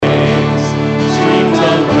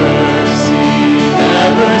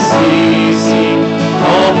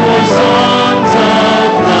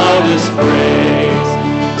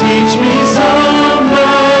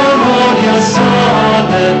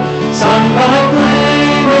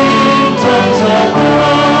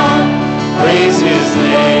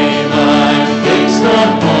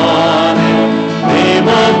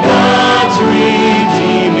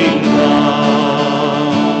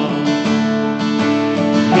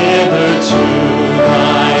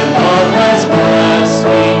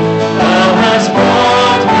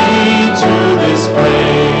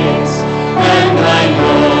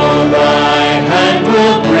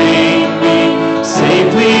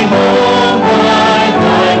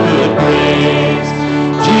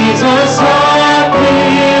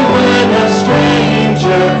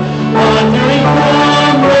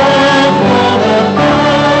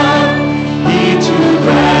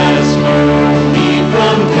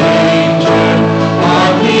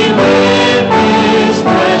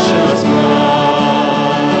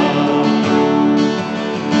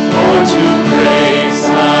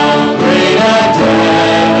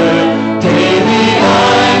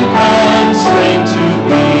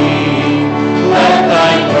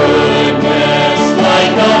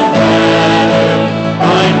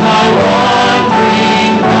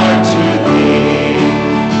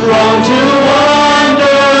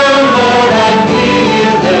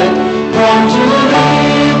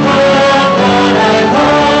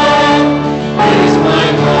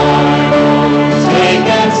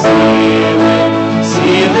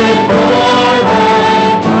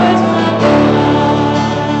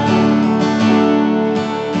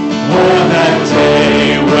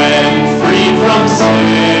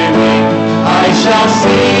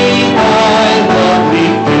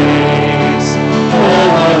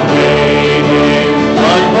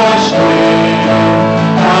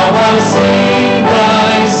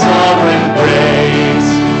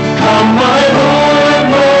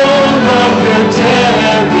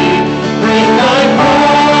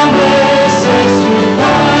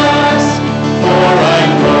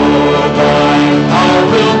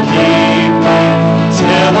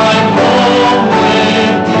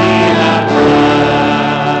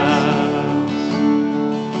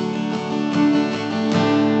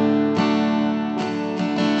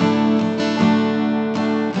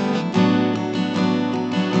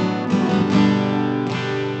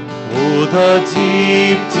the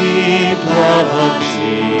deep, deep love of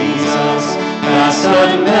Jesus, vast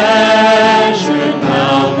unmeasured,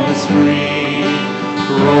 boundless, free,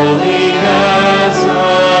 rolling as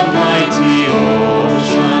a mighty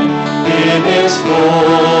ocean in its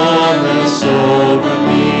fullness over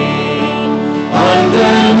me.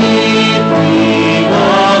 Underneath me,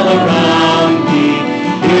 all around me,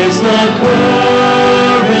 is the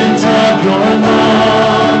current of your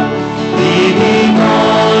love, leading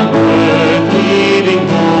onward, leading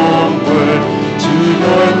homeward to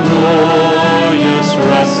your glorious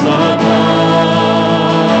rest above.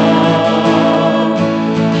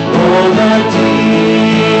 Oh, the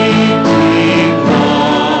deep, deep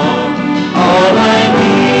love, all I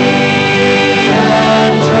need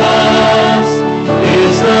and trust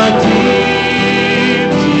is the deep,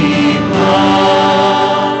 deep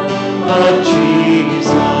love of Jesus.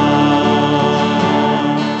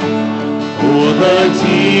 Oh, the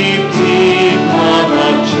deep, deep love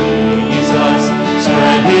of Jesus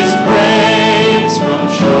spread his praise from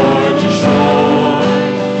shore to shore.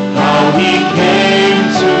 How he came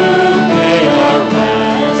to pay our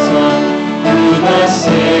ransom through the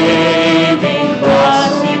saving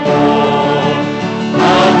cross he bore.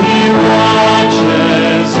 How he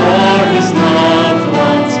watches o'er his loved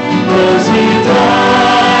ones, those he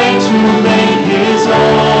died to make his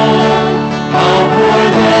own. How for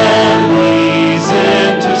them he's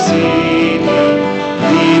interceding,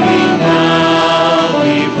 leaving now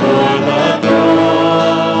before the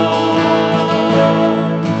throne.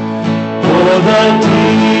 Oh, the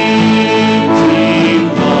deep, deep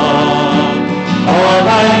love, all I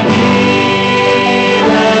need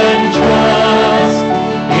and trust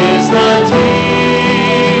is the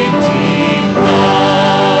deep, deep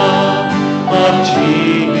love of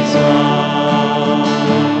Jesus.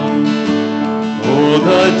 Oh,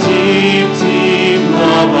 the deep, deep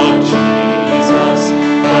love of Jesus,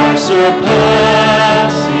 far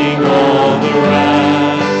surpassing all the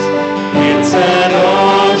rest. It's an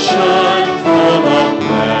ocean full of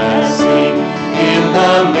blessing in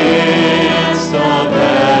the midst of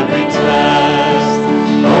every test.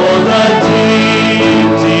 Oh, the deep,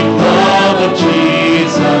 deep love of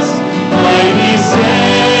Jesus, mighty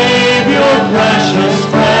Savior, precious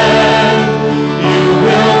friend, you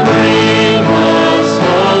will bring us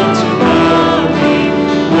home to glory,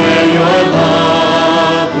 where your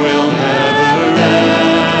love will never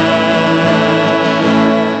end.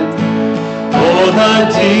 Oh, the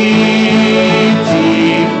deep,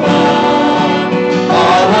 deep love,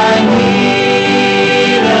 all I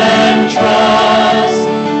need and trust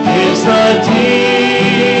is the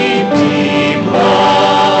deep, deep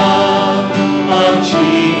love of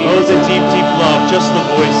Jesus. Oh, the deep, deep love, just the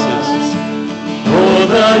voices. Oh,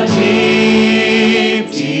 the deep,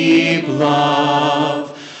 deep love,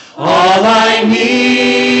 all I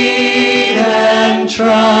need and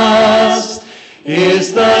trust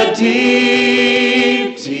is the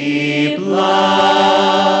deep, deep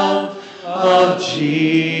love of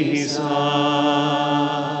Jesus.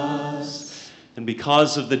 And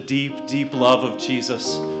because of the deep, deep love of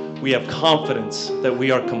Jesus, we have confidence that we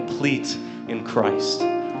are complete in Christ.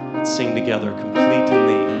 Let's sing together, complete in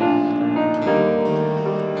thee.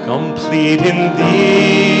 Complete in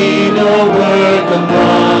thee, no work of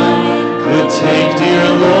mine could take, dear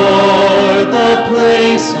Lord, the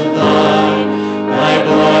place of thine. Thy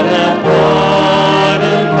blood hath bought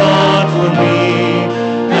and bought for me,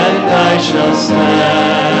 and I shall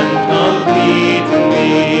stand complete in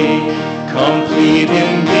thee. Complete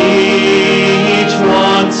in thee, each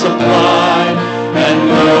want supplied, and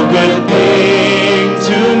no good thing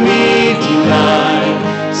to me denied.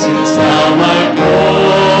 Since thou my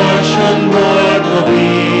portion, Lord, will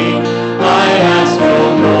be, I ask no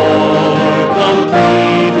more,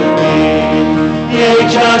 complete in thee. Yea,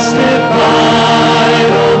 justified,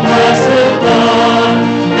 O blessed dawn,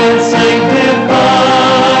 and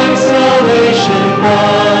sanctified, salvation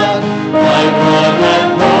wrought. Thy blood hath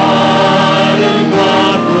bought and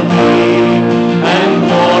bought for me, and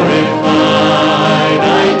glorified I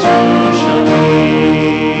too shall be.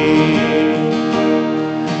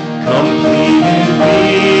 Complete in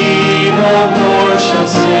thee, no more shall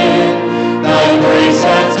sin. Thy grace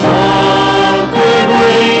hath conquered,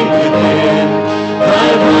 reign within. Thy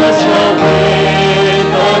blood shall win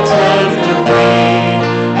the tempter free,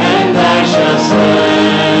 and I shall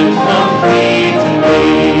stand complete in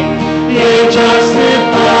thee.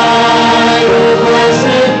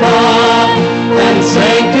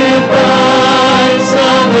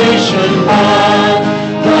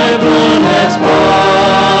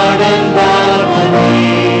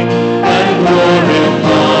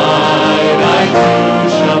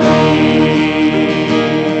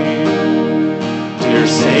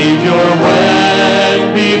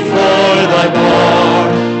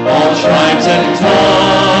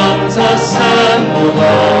 hold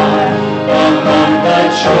on. Among the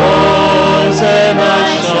chosen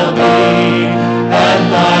I shall be, at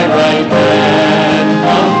thy right hand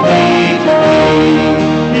complete to be.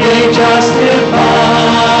 Yea,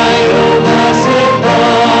 justified, O blessed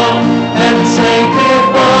dawn, and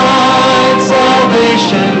sanctified,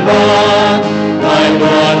 salvation brought. Thy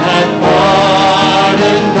blood hath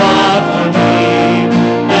pardoned God for me,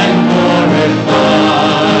 and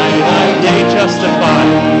glorified. Yea,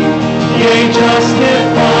 justified. Yea,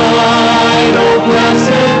 justified, O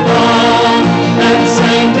blessed dawn, and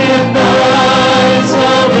sanctified,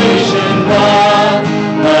 salvation brought.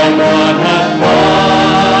 Thy blood hath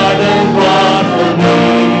pardoned God for me,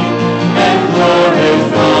 and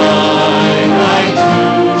glorified I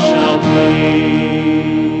too shall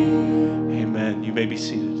be. Amen. You may be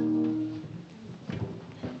seated.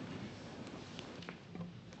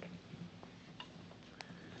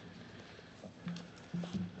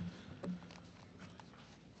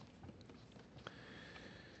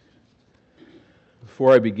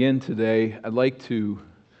 Before I begin today, I'd like to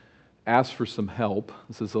ask for some help.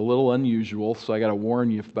 This is a little unusual, so I got to warn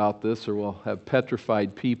you about this or we'll have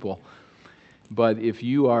petrified people. But if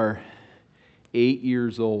you are 8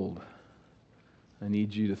 years old, I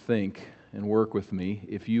need you to think and work with me.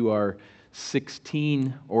 If you are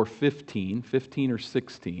 16 or 15 or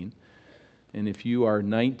 16, and if you are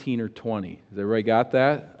 19 or 20, has everybody got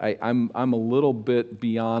that? I'm a little bit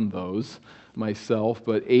beyond those myself,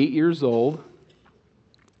 but 8 years old,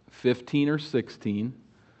 15 or 16,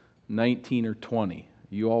 19 or 20.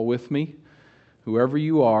 You all with me? Whoever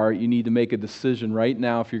you are, you need to make a decision right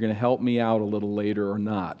now if you're going to help me out a little later or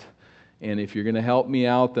not. And if you're going to help me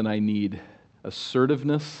out, then I need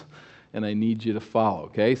assertiveness and I need you to follow,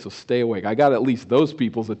 okay? So stay awake. I got at least those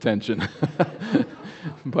people's attention.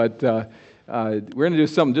 But we're going to do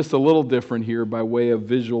something just a little different here by way of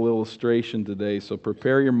visual illustration today. So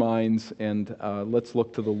prepare your minds and let's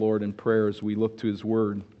look to the Lord in prayer as we look to His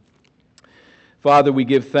Word. Father, we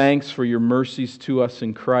give thanks for your mercies to us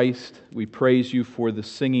in Christ. We praise you for the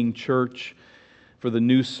singing church, for the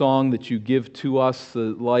new song that you give to us,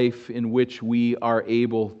 the life in which we are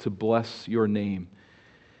able to bless your name.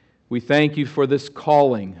 We thank you for this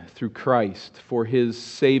calling through Christ, for His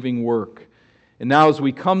saving work. And now as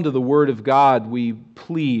we come to the Word of God, we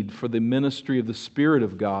plead for the ministry of the Spirit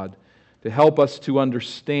of God to help us to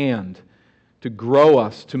understand, to grow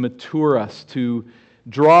us, to mature us, to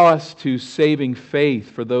draw us to saving faith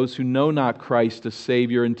for those who know not Christ as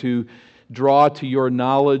Savior, and to draw to your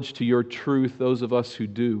knowledge, to your truth, those of us who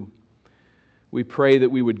do. We pray that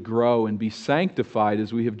we would grow and be sanctified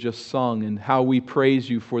as we have just sung, and how we praise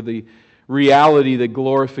you for the reality that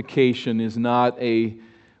glorification is not a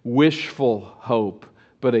wishful hope,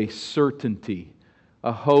 but a certainty,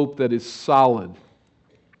 a hope that is solid,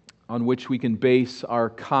 on which we can base our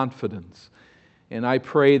confidence. And I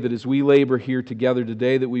pray that as we labor here together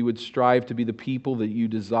today, that we would strive to be the people that you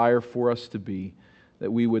desire for us to be,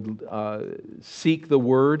 that we would seek the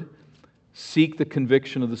Word, seek the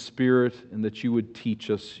conviction of the Spirit, and that you would teach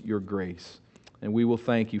us your grace. And we will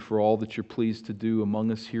thank you for all that you're pleased to do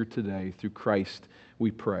among us here today. Through Christ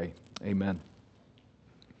we pray. Amen.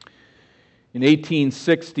 In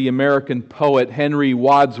 1860, American poet Henry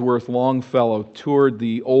Wadsworth Longfellow toured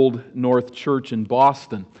the Old North Church in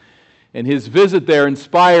Boston. And his visit there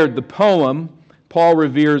inspired the poem, Paul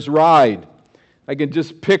Revere's Ride. I can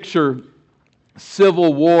just picture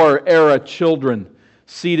Civil War era children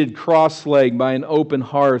seated cross-legged by an open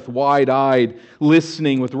hearth, wide-eyed,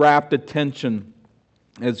 listening with rapt attention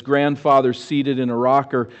as grandfather seated in a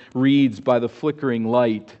rocker reads by the flickering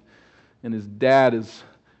light, and his dad is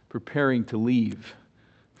preparing to leave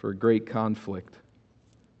for a great conflict.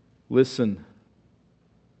 Listen,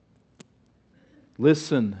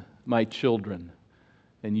 my children,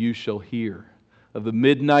 and you shall hear of the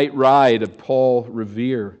midnight ride of Paul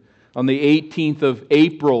Revere. On the 18th of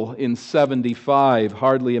April in 75,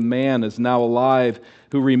 hardly a man is now alive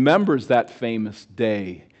who remembers that famous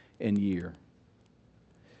day and year.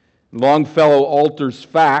 Longfellow alters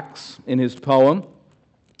facts in his poem,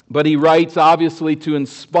 but he writes obviously to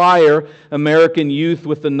inspire American youth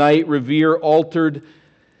with the night. Revere altered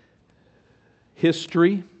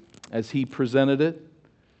history as he presented it,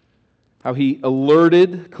 how he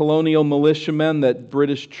alerted colonial militiamen that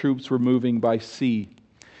British troops were moving by sea.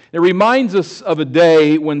 It reminds us of a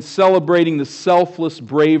day when celebrating the selfless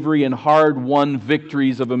bravery and hard-won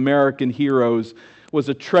victories of American heroes was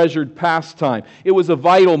a treasured pastime. It was a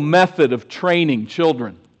vital method of training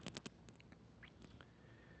children.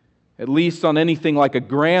 At least on anything like a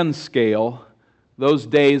grand scale, those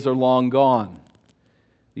days are long gone.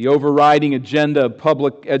 The overriding agenda of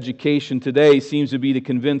public education today seems to be to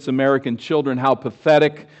convince American children how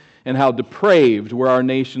pathetic and how depraved were our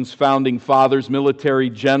nation's founding fathers, military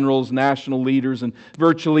generals, national leaders, and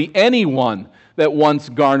virtually anyone that once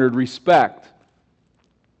garnered respect.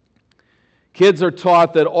 Kids are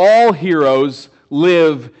taught that all heroes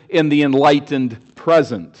live in the enlightened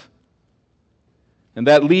present, and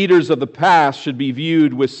that leaders of the past should be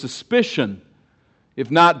viewed with suspicion, if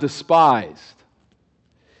not despised.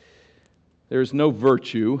 There is no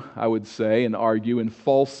virtue, I would say, and argue, in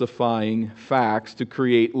falsifying facts to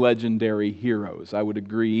create legendary heroes. I would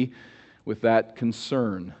agree with that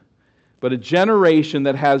concern. But a generation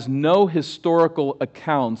that has no historical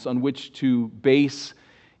accounts on which to base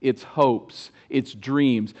its hopes, its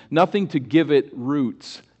dreams, nothing to give it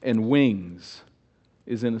roots and wings,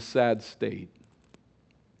 is in a sad state.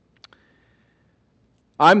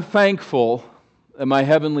 I'm thankful that my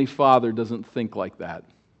Heavenly Father doesn't think like that.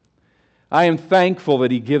 I am thankful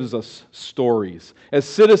that He gives us stories. As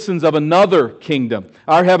citizens of another kingdom,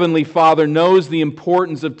 our Heavenly Father knows the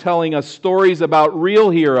importance of telling us stories about real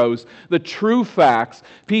heroes, the true facts,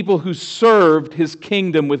 people who served His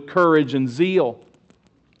kingdom with courage and zeal.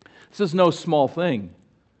 This is no small thing.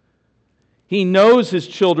 He knows His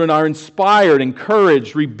children are inspired,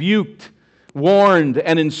 encouraged, rebuked, warned,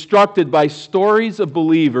 and instructed by stories of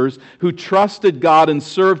believers who trusted God and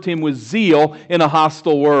served Him with zeal in a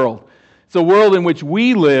hostile world. It's a world in which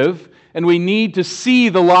we live, and we need to see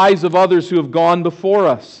the lives of others who have gone before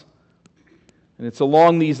us. And it's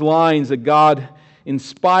along these lines that God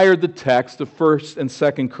inspired the text of 1st and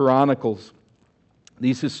 2nd Chronicles.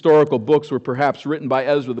 These historical books were perhaps written by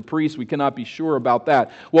Ezra the priest. We cannot be sure about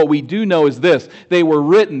that. What we do know is this: they were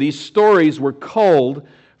written, these stories were culled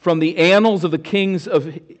from the annals of the kings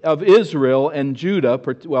of Israel and Judah,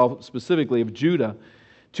 well, specifically of Judah,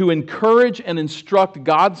 to encourage and instruct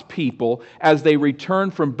God's people as they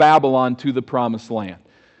return from Babylon to the Promised Land.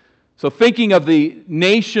 So thinking of the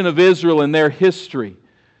nation of Israel and their history,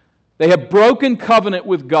 they have broken covenant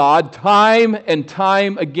with God time and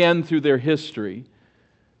time again through their history.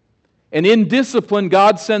 And in discipline,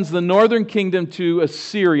 God sends the northern kingdom to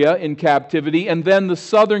Assyria in captivity, and then the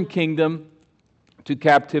southern kingdom to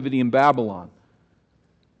captivity in Babylon.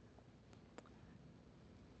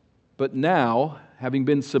 But now, having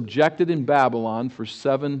been subjected in Babylon for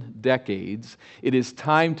 7 decades, it is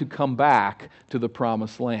time to come back to the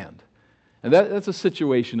Promised Land. And that's a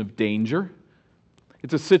situation of danger.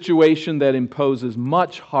 It's a situation that imposes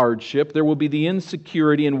much hardship. There will be the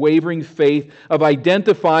insecurity and wavering faith of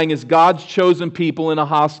identifying as God's chosen people in a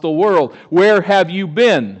hostile world. Where have you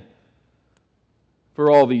been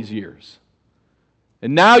for all these years?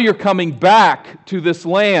 And now you're coming back to this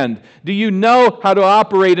land. Do you know how to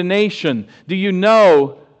operate a nation? Do you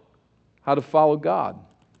know how to follow God?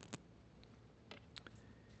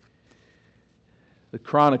 The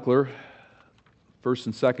chronicler, 1st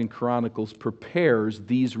and 2nd Chronicles, prepares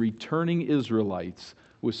these returning Israelites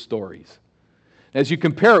with stories. As you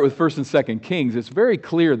compare it with 1st and 2nd Kings, it's very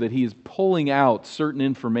clear that he is pulling out certain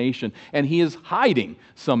information, and he is hiding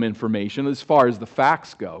some information as far as the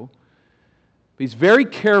facts go. He's very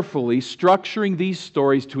carefully structuring these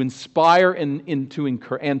stories to inspire and to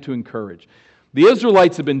encourage. The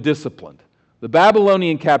Israelites have been disciplined. The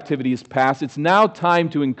Babylonian captivity is past. It's now time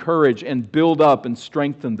to encourage and build up and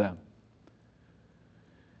strengthen them.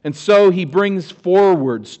 And so he brings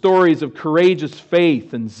forward stories of courageous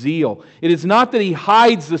faith and zeal. It is not that he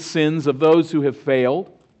hides the sins of those who have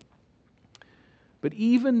failed, but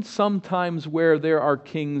even sometimes where there are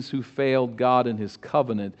kings who failed God and His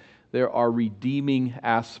covenant, there are redeeming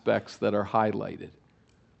aspects that are highlighted.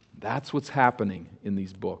 That's what's happening in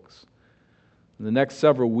these books. In the next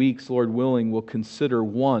several weeks, Lord willing, we'll consider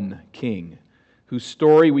one king whose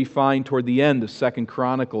story we find toward the end of 2nd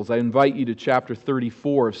Chronicles. I invite you to chapter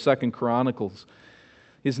 34 of 2nd Chronicles.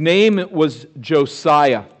 His name was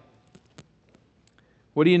Josiah.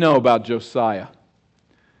 What do you know about Josiah?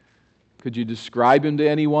 Could you describe him to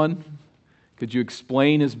anyone? Could you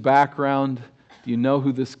explain his background? Do you know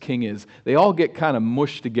who this king is? They all get kind of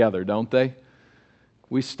mushed together, don't they?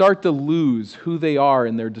 We start to lose who they are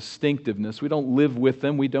and their distinctiveness. We don't live with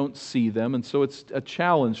them. We don't see them. And so it's a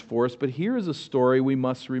challenge for us. But here is a story we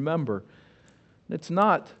must remember. It's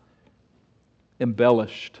not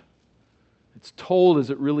embellished. It's told as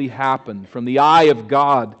it really happened from the eye of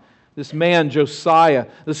God. This man, Josiah,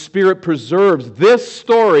 the Spirit preserves this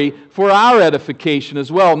story for our edification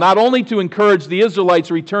as well, not only to encourage the Israelites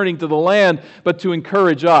returning to the land, but to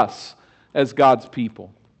encourage us as God's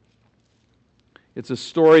people. It's a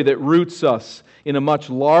story that roots us in a much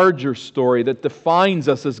larger story that defines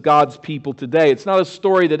us as God's people today. It's not a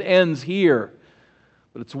story that ends here,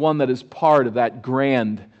 but it's one that is part of that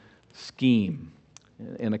grand scheme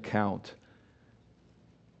and account.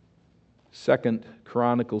 2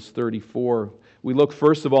 Chronicles 34. We look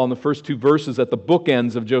first of all in the first two verses at the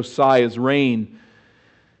bookends of Josiah's reign.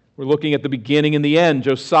 We're looking at the beginning and the end.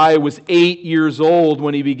 Josiah was 8 years old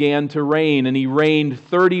when he began to reign, and he reigned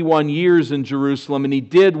 31 years in Jerusalem, and he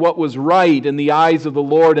did what was right in the eyes of the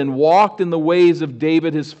Lord and walked in the ways of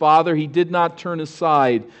David his father. He did not turn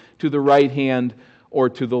aside to the right hand or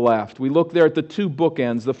to the left. We look there at the two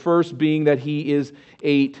bookends, the first being that he is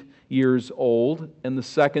 8 years old, and the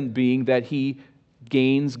second being that he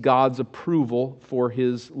gains God's approval for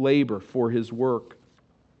his labor, for his work.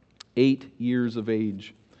 8 years of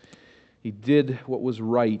age. He did what was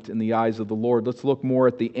right in the eyes of the Lord. Let's look more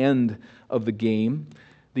at the end of the game,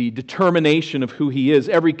 the determination of who he is.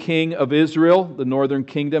 Every king of Israel, the northern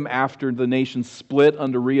kingdom, after the nation split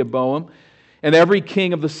under Rehoboam, and every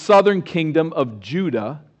king of the southern kingdom of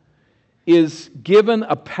Judah is given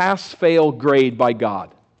a pass-fail grade by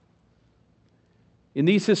God. In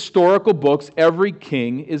these historical books, every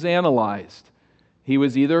king is analyzed. He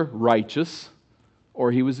was either righteous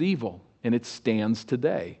or he was evil, and it stands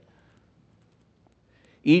today.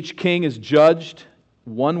 Each king is judged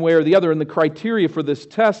one way or the other, and the criteria for this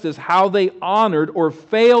test is how they honored or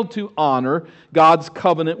failed to honor God's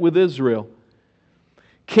covenant with Israel.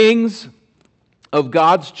 Kings of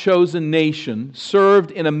God's chosen nation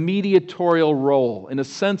served in a mediatorial role, in a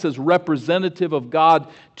sense as representative of God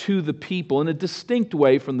to the people, in a distinct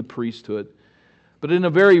way from the priesthood, but in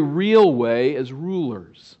a very real way as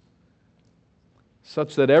rulers,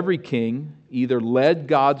 such that every king either led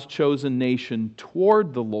God's chosen nation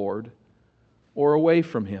toward the Lord or away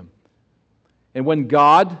from Him. And when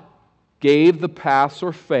God gave the pass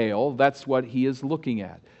or fail, that's what He is looking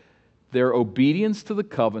at. Their obedience to the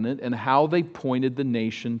covenant and how they pointed the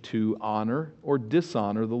nation to honor or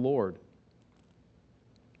dishonor the Lord.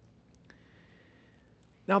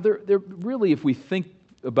 Now, there really, if we think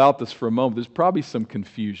about this for a moment, there's probably some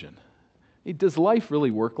confusion. Does life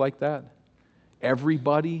really work like that?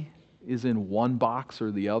 Everybody is in one box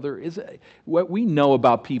or the other? What we know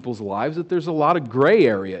about people's lives, that there's a lot of gray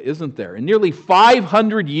area, isn't there? In nearly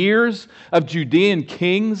 500 years of Judean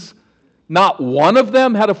kings, not one of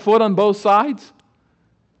them had a foot on both sides?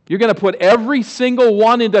 You're going to put every single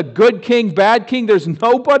one into good king, bad king? There's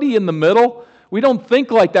nobody in the middle? We don't think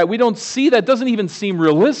like that. We don't see that. It doesn't even seem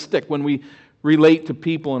realistic when we relate to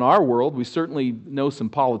people in our world. We certainly know some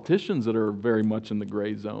politicians that are very much in the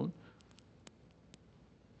gray zone.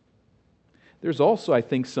 There's also, I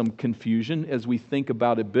think, some confusion as we think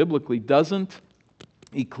about it biblically. Doesn't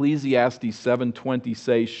Ecclesiastes 7:20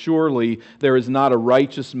 say, "Surely there is not a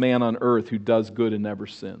righteous man on earth who does good and never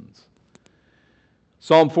sins"?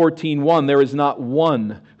 Psalm 14:1, "There is not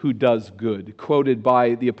one who does good," quoted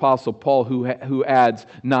by the Apostle Paul, who adds,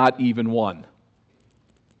 "not even one."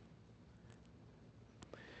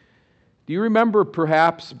 Do you remember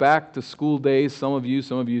perhaps back to school days, some of you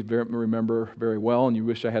remember very well, and you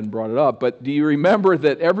wish I hadn't brought it up, but do you remember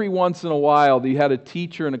that every once in a while you had a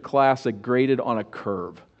teacher in a class that graded on a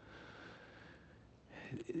curve?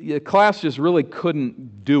 The class just really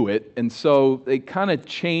couldn't do it, and so they kind of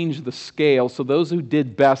changed the scale, so those who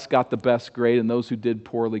did best got the best grade, and those who did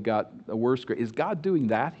poorly got a worse grade. Is God doing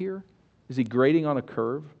that here? Is He grading on a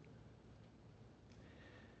curve?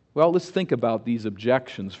 Well, let's think about these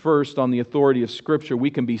objections. First, on the authority of Scripture,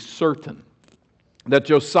 we can be certain that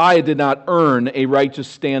Josiah did not earn a righteous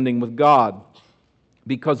standing with God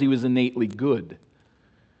because he was innately good.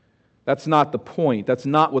 That's not the point. That's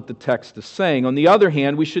not what the text is saying. On the other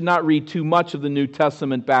hand, we should not read too much of the New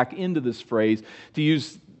Testament back into this phrase. To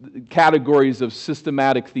use categories of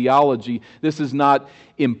systematic theology, this is not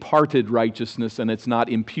imparted righteousness and it's not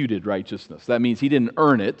imputed righteousness. That means he didn't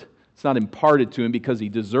earn it. It's not imparted to him because he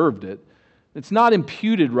deserved it. It's not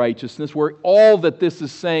imputed righteousness, where all that this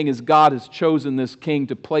is saying is God has chosen this king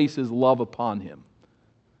to place His love upon him.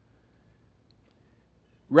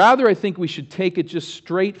 Rather, I think we should take it just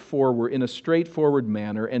straightforward, in a straightforward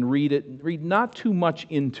manner, and read not too much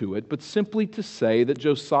into it, but simply to say that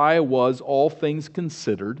Josiah was, all things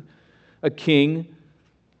considered, a king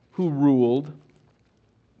who ruled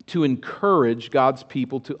to encourage God's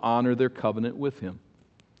people to honor their covenant with Him.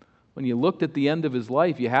 When you looked at the end of his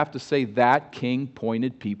life, you have to say that king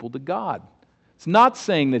pointed people to God. It's not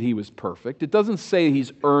saying that he was perfect. It doesn't say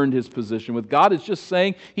he's earned his position with God. It's just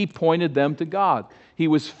saying he pointed them to God. He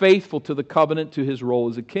was faithful to the covenant, to his role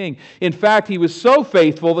as a king. In fact, he was so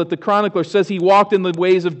faithful that the chronicler says he walked in the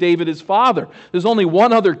ways of David his father. There's only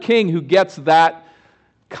one other king who gets that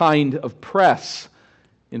kind of press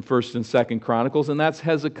in 1st and 2nd Chronicles, and that's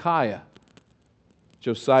Hezekiah,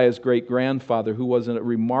 Josiah's great-grandfather, who was a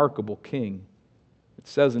remarkable king. It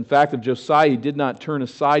says, in fact, of Josiah, he did not turn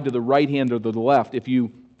aside to the right hand or to the left. If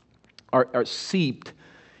you are seeped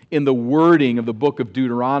in the wording of the book of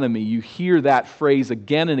Deuteronomy, you hear that phrase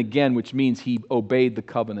again and again, which means he obeyed the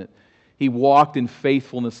covenant. He walked in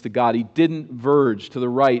faithfulness to God. He didn't verge to the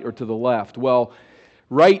right or to the left. Well,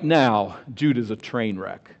 right now, Judah's a train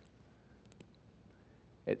wreck.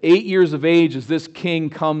 At 8 years of age, as this king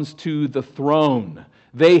comes to the throne,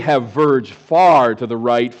 they have verged far to the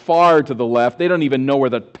right, far to the left. They don't even know where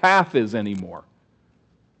the path is anymore.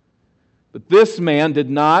 But this man did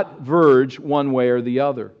not verge one way or the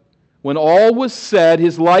other. When all was said,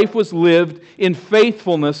 his life was lived in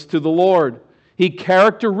faithfulness to the Lord. He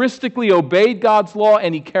characteristically obeyed God's law,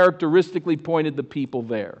 and he characteristically pointed the people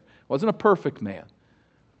there. Wasn't a perfect man,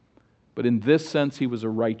 but in this sense, he was a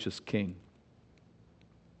righteous king.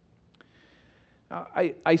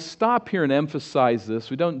 I stop here and emphasize this.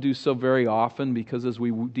 We don't do so very often because as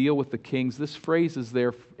we deal with the kings, this phrase is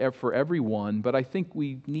there for everyone, but I think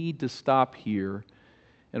we need to stop here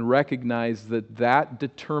and recognize that that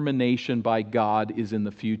determination by God is in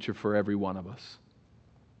the future for every one of us.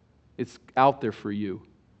 It's out there for you.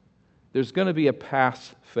 There's going to be a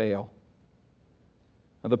pass-fail.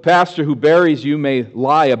 Now, the pastor who buries you may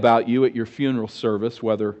lie about you at your funeral service,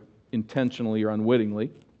 whether intentionally or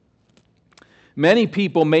unwittingly. Many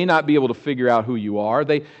people may not be able to figure out who you are.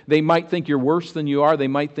 They might think you're worse than you are. They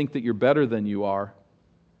might think that you're better than you are.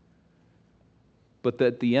 But that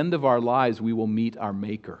at the end of our lives, we will meet our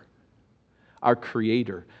Maker, our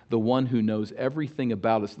Creator, the one who knows everything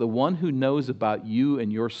about us, the one who knows about you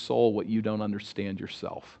and your soul what you don't understand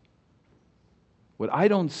yourself. What I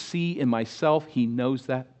don't see in myself, He knows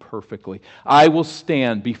that perfectly. I will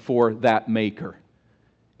stand before that Maker.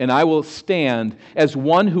 And I will stand as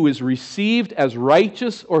one who is received as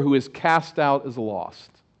righteous or who is cast out as lost.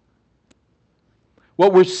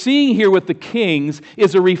 What we're seeing here with the kings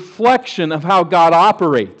is a reflection of how God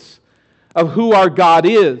operates, of who our God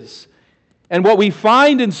is. And what we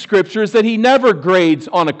find in Scripture is that He never grades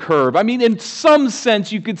on a curve. I mean, in some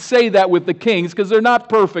sense, you could say that with the kings because they're not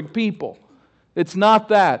perfect people. It's not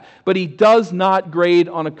that. But He does not grade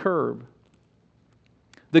on a curve.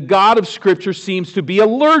 The God of Scripture seems to be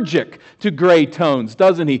allergic to gray tones,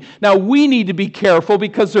 doesn't He? Now, we need to be careful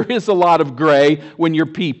because there is a lot of gray when you're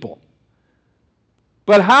people.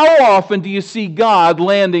 But how often do you see God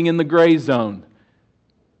landing in the gray zone?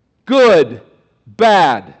 Good,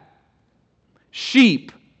 bad,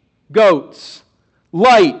 sheep, goats,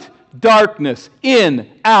 light, darkness, in,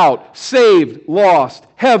 out, saved, lost,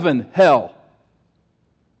 heaven, hell.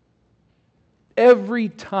 Every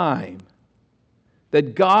time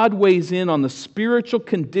that God weighs in on the spiritual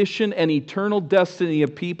condition and eternal destiny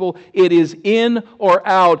of people, it is in or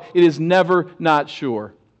out. It is never not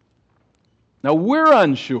sure. Now, we're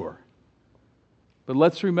unsure, but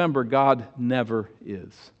let's remember God never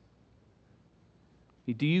is.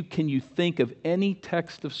 Can you think of any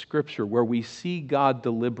text of Scripture where we see God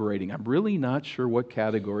deliberating? I'm really not sure what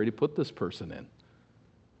category to put this person in.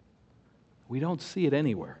 We don't see it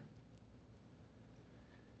anywhere.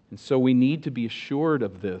 And so we need to be assured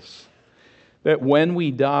of this, that when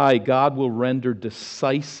we die, God will render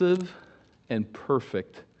decisive and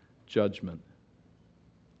perfect judgment.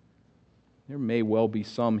 There may well be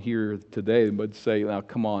some here today that would say, now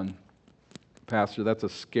come on, Pastor, that's a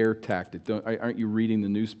scare tactic. Aren't you reading the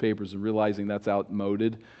newspapers and realizing that's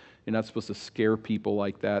outmoded? You're not supposed to scare people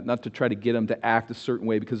like that, not to try to get them to act a certain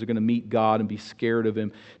way because they're going to meet God and be scared of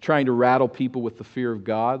Him, trying to rattle people with the fear of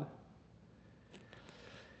God.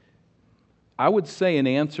 I would say in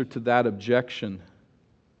answer to that objection,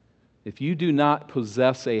 if you do not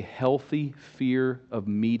possess a healthy fear of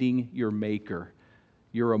meeting your Maker,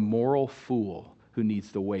 you're a moral fool who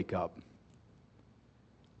needs to wake up.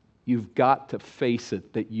 You've got to face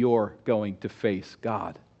it that you're going to face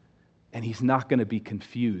God. And He's not going to be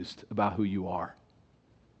confused about who you are.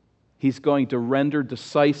 He's going to render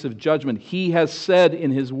decisive judgment. He has said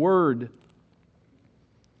in His Word,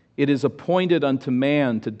 it is appointed unto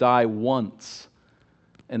man to die once,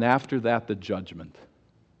 and after that the judgment.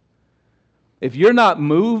 If you're not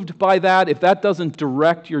moved by that, if that doesn't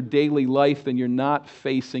direct your daily life, then you're not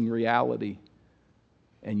facing reality.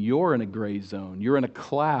 And you're in a gray zone. You're in a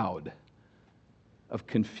cloud of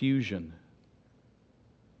confusion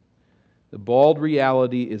The bald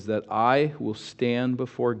reality is that I will stand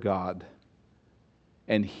before God,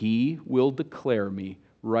 and He will declare me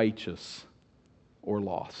righteous or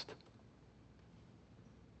lost.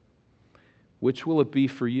 Which will it be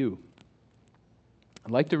for you?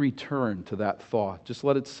 I'd like to return to that thought. Just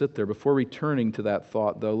let it sit there. Before returning to that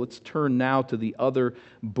thought, though, let's turn now to the other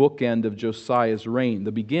bookend of Josiah's reign.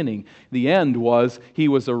 The beginning, the end was he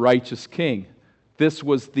was a righteous king. This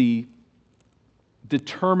was the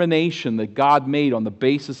determination that God made on the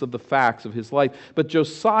basis of the facts of his life. But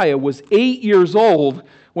Josiah was 8 years old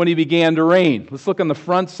when he began to reign. Let's look on the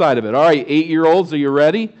front side of it. All right, 8-year-olds, are you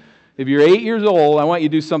ready? If you're 8 years old, I want you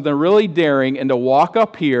to do something really daring and to walk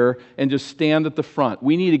up here and just stand at the front.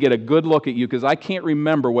 We need to get a good look at you because I can't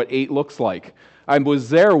remember what 8 looks like. I was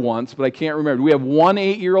there once, but I can't remember. Do we have one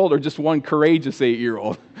 8-year-old or just one courageous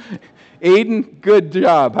 8-year-old? Aiden, good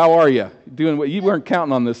job. How are you? Doing what? You weren't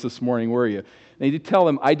counting on this morning, were you? And you tell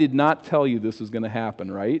him, I did not tell you this was going to happen,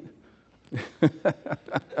 right?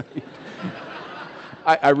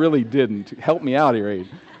 I really didn't. Help me out here, Aiden.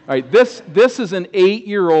 All right, this is an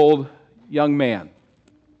 8-year-old young man.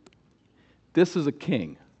 This is a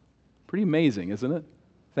king. Pretty amazing, isn't it?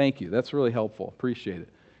 Thank you. That's really helpful. Appreciate it.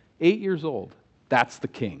 8 years old. That's the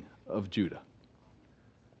king of Judah.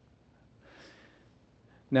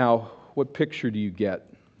 Now, what picture do you get?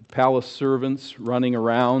 Palace servants running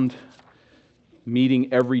around,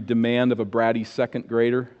 meeting every demand of a bratty second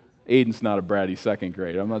grader. Aiden's not a bratty second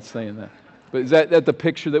grader. I'm not saying that. But is that the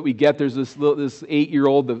picture that we get? There's this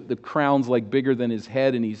 8-year-old, the crown's like bigger than his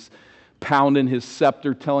head, and he's pounding his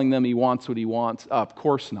scepter, telling them he wants what he wants. Of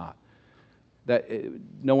course not.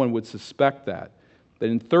 No one would suspect that. But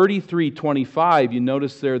in 33:25, you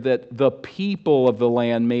notice there that the people of the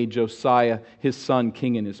land made Josiah, his son,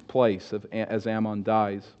 king in his place as Ammon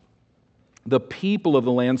dies. The people of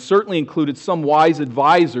the land certainly included some wise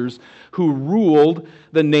advisors who ruled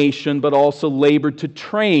the nation but also labored to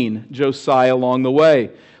train Josiah along the way.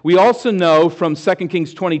 We also know from 2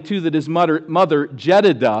 Kings 22 that his mother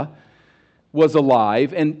Jedidah was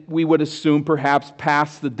alive, and we would assume perhaps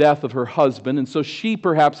past the death of her husband, and so she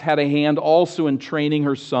perhaps had a hand also in training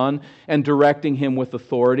her son and directing him with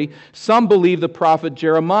authority. Some believe the prophet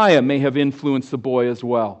Jeremiah may have influenced the boy as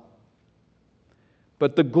well.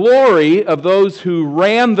 But the glory of those who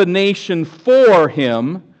ran the nation for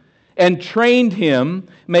him and trained him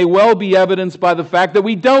may well be evidenced by the fact that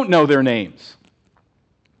we don't know their names.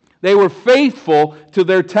 They were faithful to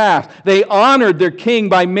their task. They honored their king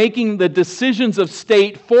by making the decisions of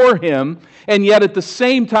state for him, and yet at the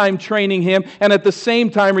same time training him, and at the same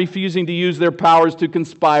time refusing to use their powers to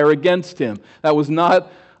conspire against him. That was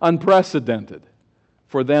not unprecedented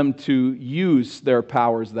for them to use their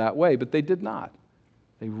powers that way, but they did not.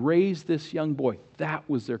 They raised this young boy. That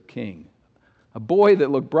was their king. A boy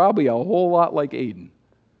that looked probably a whole lot like Aiden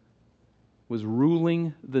was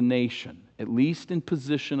ruling the nation, at least in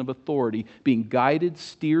position of authority, being guided,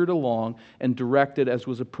 steered along, and directed as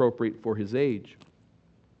was appropriate for his age.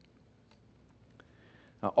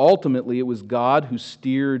 Now, ultimately, it was God who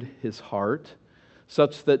steered his heart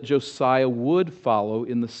such that Josiah would follow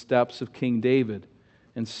in the steps of King David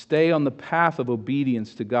and stay on the path of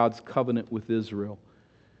obedience to God's covenant with Israel.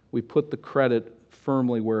 We put the credit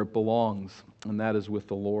firmly where it belongs, and that is with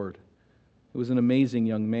the Lord. He was an amazing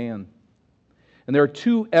young man. And there are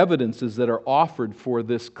two evidences that are offered for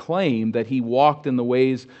this claim that he walked in the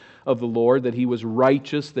ways of the Lord, that he was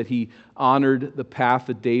righteous, that he honored the path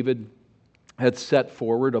that David had set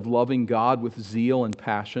forward of loving God with zeal and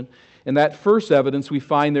passion. And that first evidence we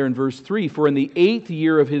find there in verse 3, for in the 8th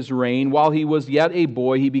year of his reign, while he was yet a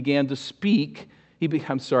boy, he began to seek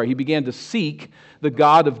the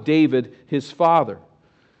God of David, his father.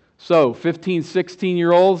 So, 15,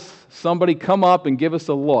 16-year-olds, somebody come up and give us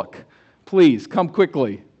a look. Please, come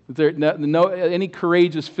quickly. Is there any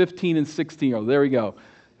courageous 15 and 16-year-olds? There we go.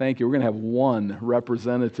 Thank you. We're going to have one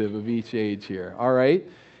representative of each age here. All right.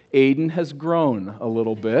 Aiden has grown a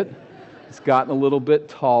little bit. He's gotten a little bit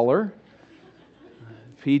taller.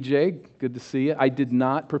 PJ, good to see you. I did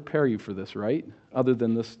not prepare you for this, right? Other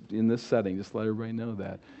than this in this setting. Just let everybody know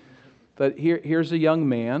that. But here's a young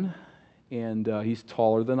man, and he's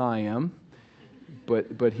taller than I am.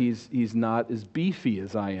 But he's not as beefy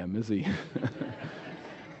as I am, is he?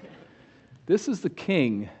 This is the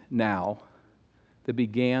king now that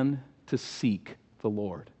began to seek the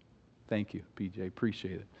Lord. Thank you, PJ.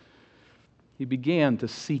 Appreciate it. He began to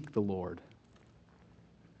seek the Lord.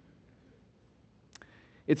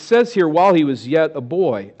 It says here, while he was yet a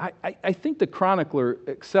boy. I think the chronicler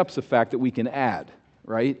accepts the fact that we can add,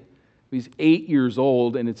 right? He's 8 years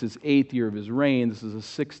old, and it's his 8th year of his reign. This is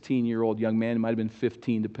a 16-year-old young man. He might have been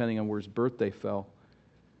 15, depending on where his birthday fell.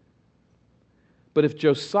 But if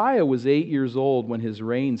Josiah was 8 years old when his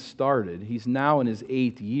reign started, he's now in his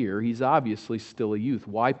 8th year. He's obviously still a youth.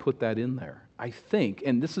 Why put that in there? I think,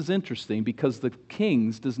 and this is interesting, because the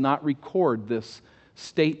Kings does not record this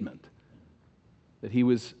statement, that he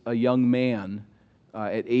was a young man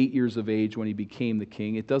at 8 years of age when he became the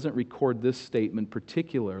king. It doesn't record this statement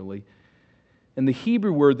particularly. And the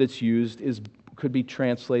Hebrew word that's used could be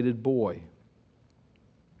translated boy.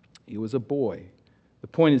 He was a boy. The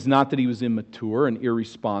point is not that he was immature and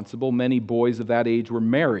irresponsible. Many boys of that age were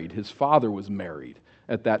married. His father was married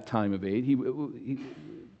at that time of age.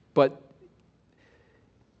 But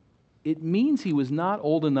it means he was not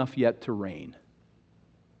old enough yet to reign.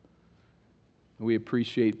 We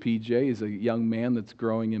appreciate PJ as a young man that's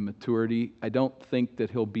growing in maturity. I don't think that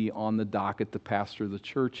he'll be on the docket to pastor the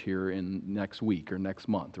church here in next week or next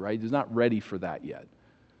month, right? He's not ready for that yet.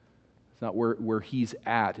 It's not where he's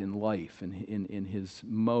at in life and in his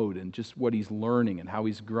mode and just what he's learning and how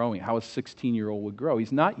he's growing, how a 16-year-old would grow.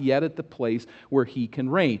 He's not yet at the place where he can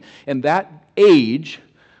reign. And that age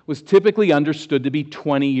was typically understood to be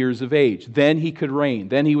 20 years of age. Then he could reign.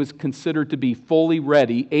 Then he was considered to be fully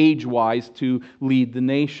ready, age-wise, to lead the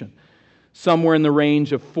nation. Somewhere in the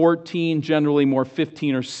range of 14, generally more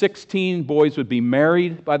 15 or 16, boys would be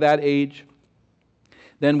married by that age.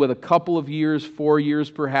 Then with a couple of years, 4 years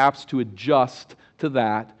perhaps, to adjust to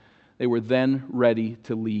that, they were then ready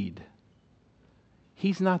to lead.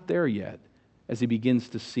 He's not there yet as he begins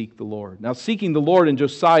to seek the Lord. Now, seeking the Lord in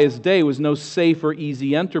Josiah's day was no safe or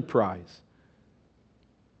easy enterprise.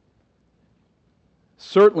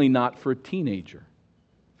 Certainly not for a teenager.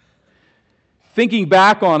 Thinking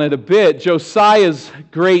back on it a bit, Josiah's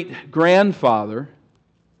grandfather,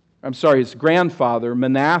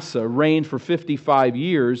 Manasseh, reigned for 55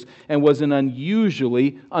 years and was an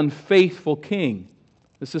unusually unfaithful king.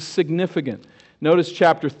 This is significant. Notice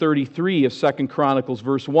chapter 33 of 2 Chronicles,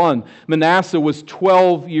 verse 1. Manasseh was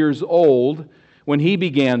 12 years old when he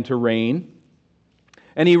began to reign,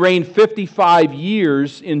 and he reigned 55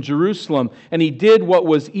 years in Jerusalem, and he did what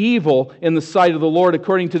was evil in the sight of the Lord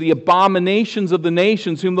according to the abominations of the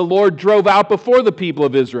nations whom the Lord drove out before the people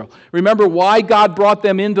of Israel. Remember why God brought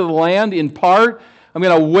them into the land? In part, I'm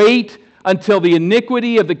going to wait until the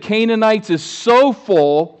iniquity of the Canaanites is so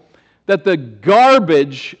full that the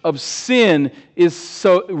garbage of sin is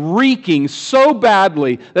so reeking so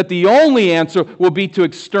badly that the only answer will be to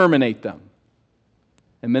exterminate them.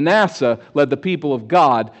 And Manasseh led the people of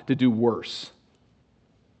God to do worse.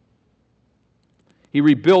 He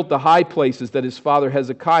rebuilt the high places that his father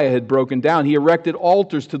Hezekiah had broken down. He erected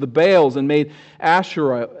altars to the Baals and made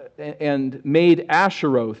Asheroth.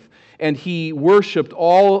 And he worshipped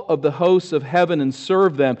all of the hosts of heaven and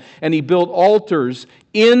served them. And he built altars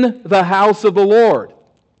in the house of the Lord,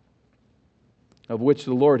 of which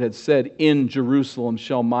the Lord had said, "In Jerusalem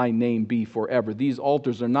shall my name be forever." These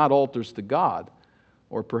altars are not altars to God,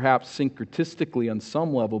 or perhaps syncretistically on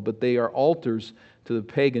some level, but they are altars to the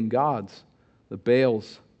pagan gods, the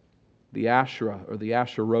Baals, the Asherah, or the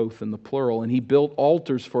Asheroth in the plural. And he built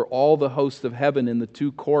altars for all the hosts of heaven in the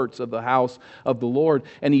two courts of the house of the Lord.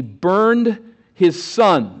 And he burned his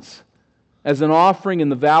sons as an offering in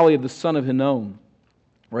the valley of the son of Hinnom,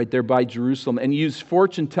 right there by Jerusalem, and used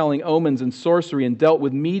fortune-telling omens and sorcery, and dealt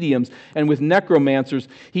with mediums and with necromancers.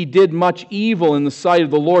 He did much evil in the sight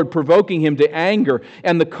of the Lord, provoking him to anger.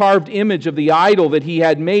 And the carved image of the idol that he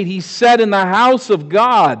had made, he set in the house of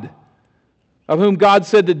God, of whom God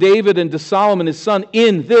said to David and to Solomon his son,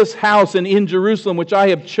 "In this house and in Jerusalem, which I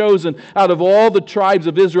have chosen out of all the tribes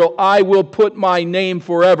of Israel, I will put my name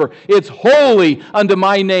forever. It's holy unto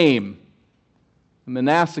my name."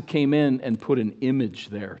 Manasseh came in and put an image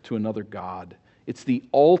there to another god. It's the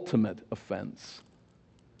ultimate offense.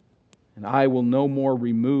 "And I will no more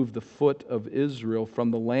remove the foot of Israel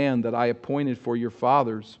from the land that I appointed for your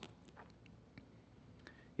fathers,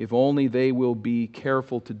 if only they will be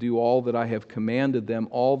careful to do all that I have commanded them,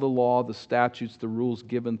 all the law, the statutes, the rules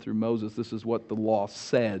given through Moses." This is what the law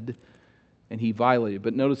said, and he violated.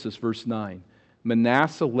 But notice this, verse 9.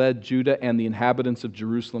 "Manasseh led Judah and the inhabitants of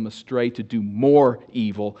Jerusalem astray to do more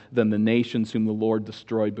evil than the nations whom the Lord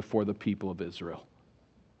destroyed before the people of Israel."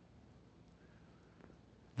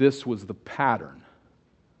 This was the pattern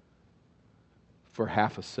for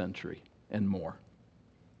half a century and more.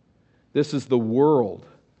 This is the world.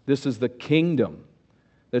 This is the kingdom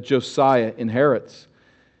that Josiah inherits.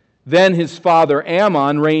 Then his father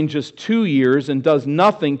Ammon reigns just 2 years and does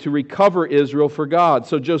nothing to recover Israel for God.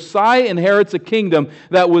 So Josiah inherits a kingdom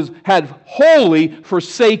that had wholly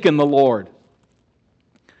forsaken the Lord.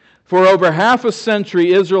 For over half a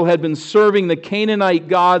century, Israel had been serving the Canaanite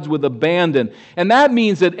gods with abandon. And that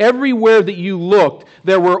means that everywhere that you looked,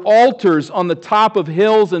 there were altars on the top of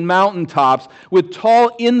hills and mountaintops with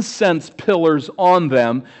tall incense pillars on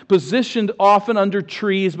them, positioned often under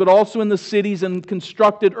trees, but also in the cities and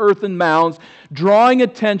constructed earthen mounds, drawing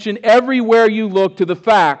attention everywhere you looked to the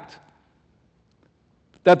fact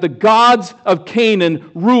that the gods of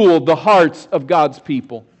Canaan ruled the hearts of God's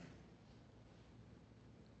people.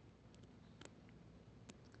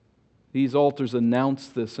 These altars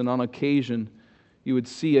announced this, and on occasion you would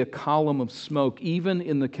see a column of smoke. Even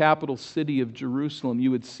in the capital city of Jerusalem,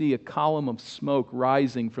 you would see a column of smoke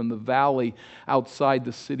rising from the valley outside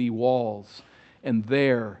the city walls. And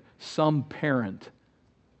there, some parent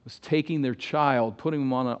was taking their child, putting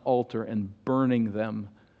them on an altar, and burning them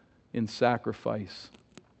in sacrifice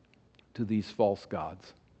to these false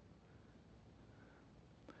gods.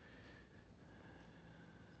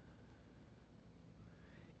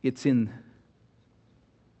 It's in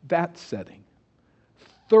that setting,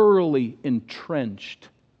 thoroughly entrenched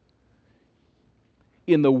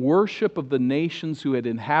in the worship of the nations who had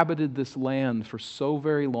inhabited this land for so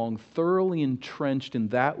very long, thoroughly entrenched in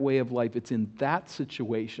that way of life. It's in that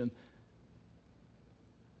situation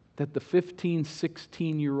that the 15,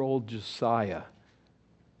 16-year-old Josiah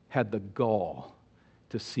had the gall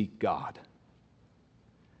to seek God.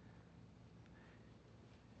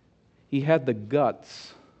 He had the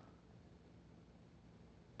guts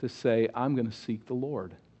to say, I'm going to seek the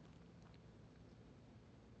Lord.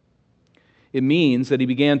 It means that he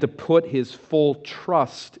began to put his full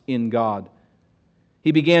trust in God.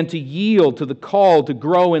 He began to yield to the call to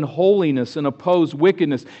grow in holiness and oppose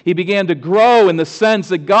wickedness. He began to grow in the sense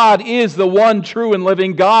that God is the one true and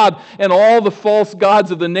living God, and all the false gods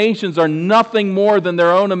of the nations are nothing more than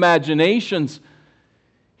their own imaginations.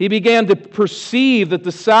 He began to perceive that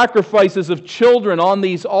the sacrifices of children on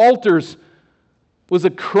these altars was a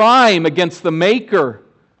crime against the Maker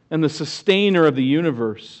and the Sustainer of the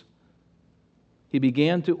universe. He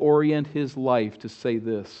began to orient his life to say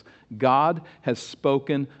this: God has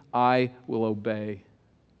spoken, I will obey.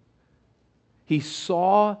 He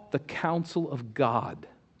saw the counsel of God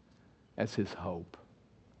as his hope.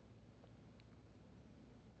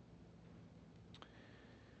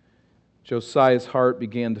 Josiah's heart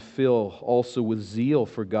began to fill also with zeal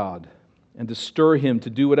for God, and to stir him to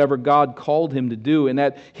do whatever God called him to do. And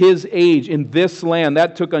at his age, in this land,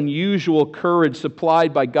 that took unusual courage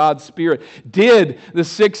supplied by God's Spirit. Did the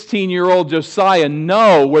 16-year-old Josiah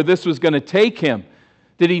know where this was going to take him?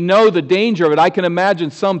 Did he know the danger of it? I can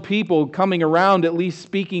imagine some people coming around, at least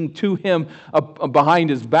speaking to him behind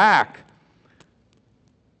his back,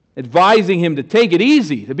 advising him to take it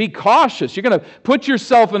easy, to be cautious. You're going to put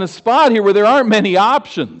yourself in a spot here where there aren't many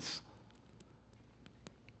options.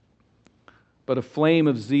 But a flame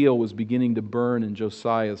of zeal was beginning to burn in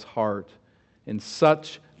Josiah's heart. And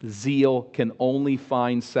such zeal can only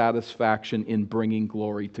find satisfaction in bringing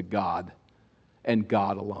glory to God and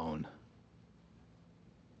God alone.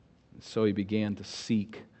 And so he began to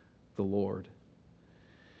seek the Lord.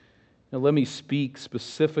 Now let me speak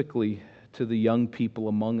specifically to the young people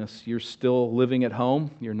among us. You're still living at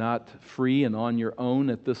home. You're not free and on your own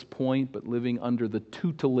at this point, but living under the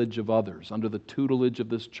tutelage of others, under the tutelage of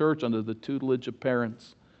this church, under the tutelage of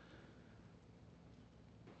parents.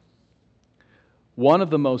 One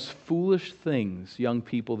of the most foolish things, young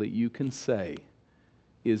people, that you can say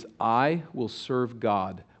is, I will serve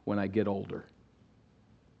God when I get older.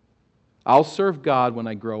 I'll serve God when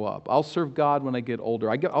I grow up. I'll serve God when I get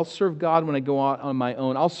older. I'll serve God when I go out on my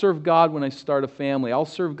own. I'll serve God when I start a family. I'll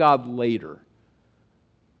serve God later.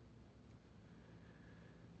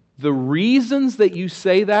 The reasons that you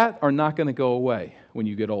say that are not going to go away when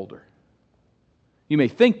you get older. You may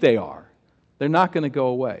think they are. They're not going to go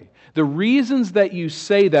away. The reasons that you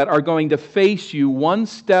say that are going to face you one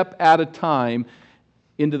step at a time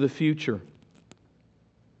into the future.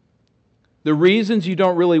 The reasons you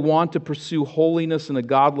don't really want to pursue holiness in a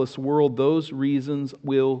godless world, those reasons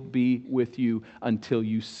will be with you until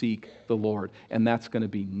you seek the Lord. And that's going to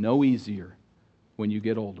be no easier when you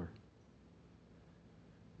get older.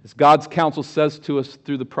 As God's counsel says to us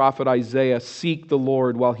through the prophet Isaiah, seek the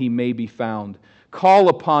Lord while He may be found. Call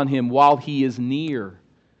upon Him while He is near.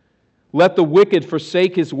 Let the wicked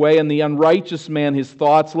forsake his way and the unrighteous man his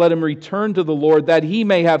thoughts. Let him return to the Lord, that He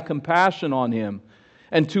may have compassion on him,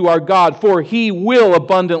 and to our God, for He will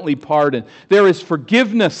abundantly pardon. There is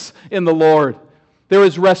forgiveness in the Lord. There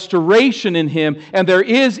is restoration in Him, and there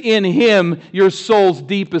is in Him your soul's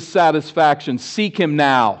deepest satisfaction. Seek Him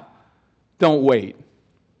now. Don't wait.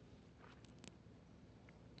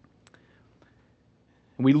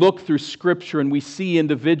 And we look through Scripture and we see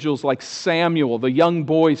individuals like Samuel, the young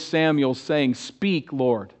boy Samuel, saying, "Speak,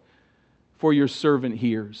 Lord, for your servant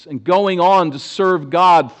hears," and going on to serve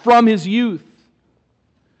God from his youth.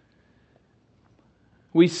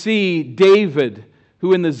 We see David,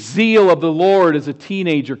 who in the zeal of the Lord as a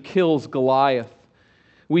teenager kills Goliath.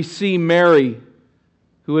 We see Mary,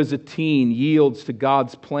 who as a teen yields to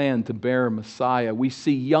God's plan to bear Messiah. We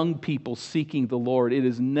see young people seeking the Lord. It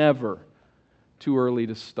is never too early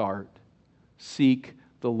to start. Seek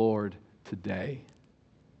the Lord today.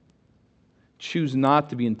 Choose not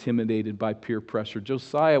to be intimidated by peer pressure.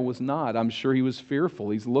 Josiah was not. I'm sure he was fearful.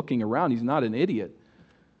 He's looking around. He's not an idiot.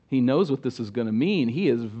 He knows what this is going to mean. He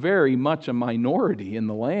is very much a minority in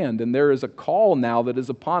the land, and there is a call now that is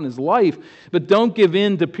upon his life. But don't give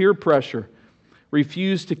in to peer pressure.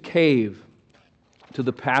 Refuse to cave to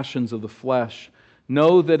the passions of the flesh.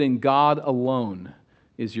 Know that in God alone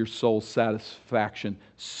is your soul's satisfaction.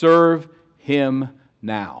 Serve Him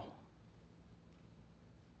now.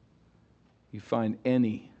 You find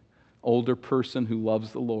any older person who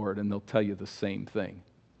loves the Lord, and they'll tell you the same thing.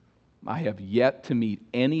 I have yet to meet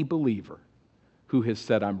any believer who has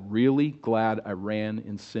said, "I'm really glad I ran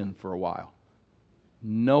in sin for a while."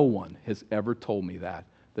 No one has ever told me that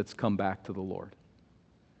that's come back to the Lord.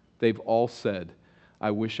 They've all said, "I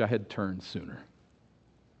wish I had turned sooner."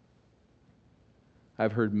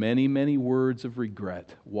 I've heard many, many words of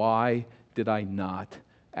regret. Why did I not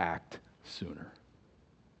act sooner?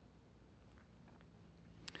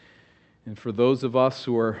 And for those of us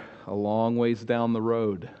who are a long ways down the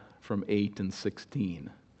road from 8 and 16,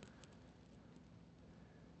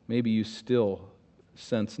 maybe you still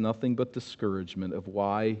sense nothing but discouragement of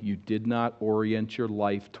why you did not orient your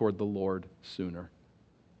life toward the Lord sooner.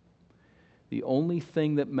 The only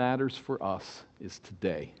thing that matters for us is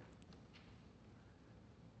today.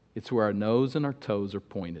 It's where our nose and our toes are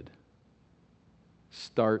pointed.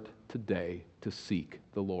 Start today to seek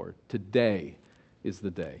the Lord. Today is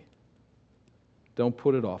the day. Don't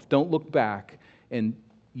put it off. Don't look back and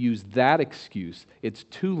use that excuse. It's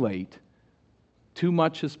too late. Too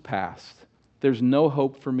much has passed. There's no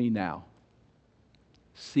hope for me now.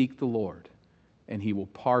 Seek the Lord, and He will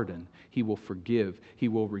pardon, He will forgive, He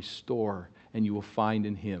will restore, and you will find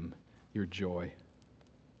in Him your joy.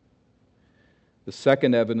 The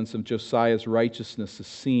second evidence of Josiah's righteousness is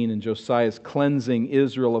seen in Josiah's cleansing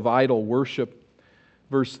Israel of idol worship.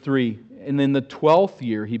 Verse 3, "And in the 12th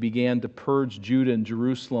year he began to purge Judah and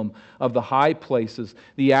Jerusalem of the high places,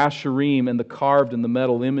 the Asherim and the carved and the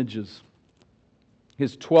metal images."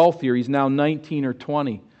 His 12th year, he's now 19 or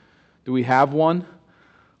 20. Do we have one?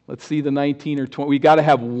 Let's see the 19 or 20. We got to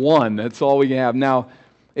have one. That's all we can have. Now,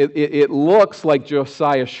 it looks like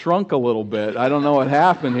Josiah shrunk a little bit. I don't know what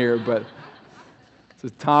happened here, but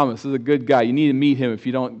Thomas is a good guy. You need to meet him if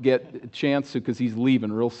you don't get a chance to, because he's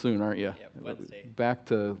leaving real soon, aren't you? Yep, Wednesday. Back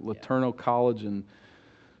to Laterno College in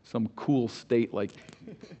some cool state like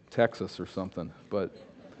Texas or something. But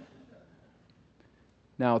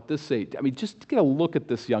now at this age, just get a look at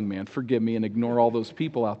this young man. Forgive me and ignore all those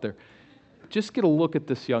people out there. Just get a look at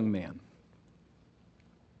this young man.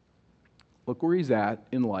 Look where he's at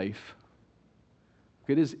in life. Look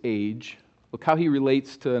at his age. Look how he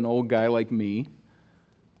relates to an old guy like me.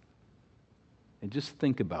 And just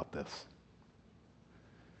think about this.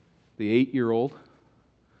 The 8-year-old,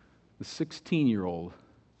 the 16-year-old,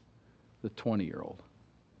 the 20-year-old.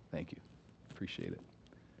 Thank you. Appreciate it.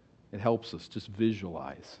 It helps us just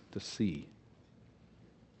visualize, to see.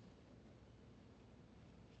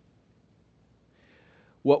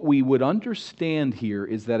 What we would understand here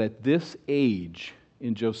is that at this age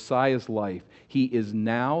in Josiah's life, he is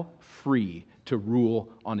now free to rule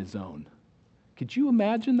on his own. Could you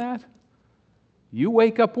imagine that? You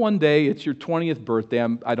wake up one day, it's your 20th birthday.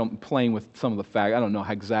 I'm playing with some of the facts. I don't know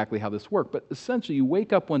exactly how this worked, but essentially you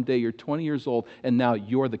wake up one day, you're 20 years old, and now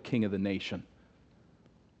you're the king of the nation.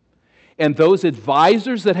 And those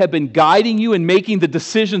advisors that have been guiding you in making the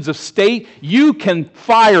decisions of state, you can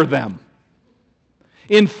fire them.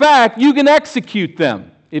 In fact, you can execute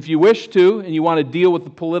them if you wish to, and you want to deal with the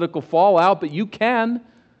political fallout, but you can.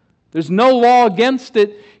 There's no law against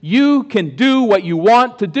it. You can do what you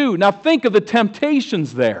want to do. Now think of the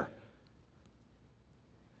temptations there.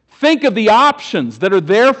 Think of the options that are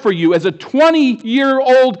there for you as a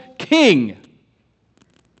 20-year-old king.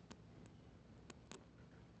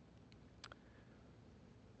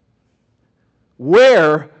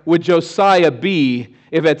 Where would Josiah be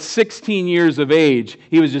if at 16 years of age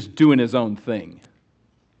he was just doing his own thing?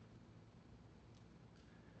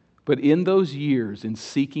 But in those years, in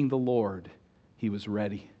seeking the Lord, he was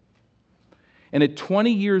ready. And at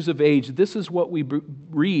 20 years of age, this is what we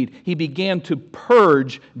read. He began to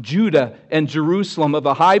purge Judah and Jerusalem of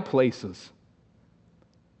the high places,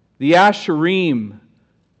 the Asherim,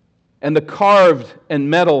 and the carved and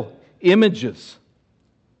metal images.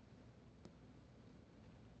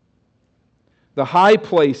 The high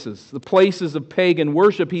places, the places of pagan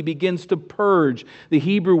worship, he begins to purge. The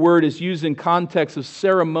Hebrew word is used in context of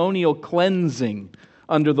ceremonial cleansing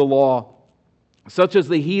under the law, such as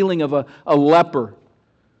the healing of a leper.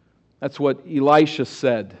 That's what Elisha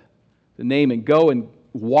said to Naaman. Go and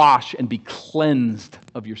wash and be cleansed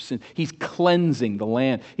of your sin. He's cleansing the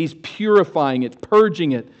land. He's purifying it,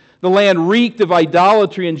 purging it. The land reeked of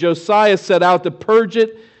idolatry, and Josiah set out to purge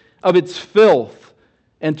it of its filth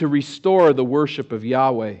and to restore the worship of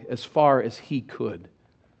Yahweh as far as he could.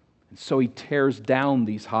 And so he tears down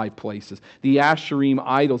these high places. The Asherim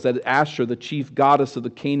idols, that Asher, the chief goddess of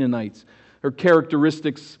the Canaanites. Her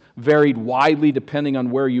characteristics varied widely depending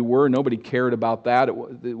on where you were. Nobody cared about that.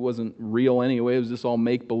 It wasn't real anyway. It was just all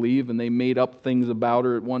make-believe, and they made up things about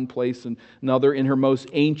her at one place and another. In her most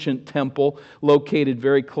ancient temple, located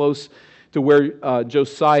very close to where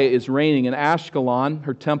Josiah is reigning in Ashkelon,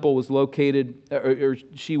 her temple was located, or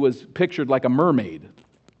she was pictured like a mermaid,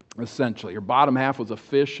 essentially. Her bottom half was a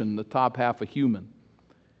fish and the top half a human.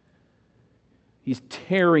 He's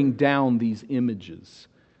tearing down these images.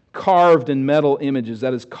 Carved and metal images,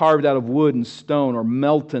 that is carved out of wood and stone or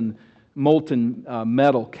molten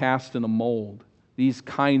metal cast in a mold. These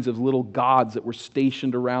kinds of little gods that were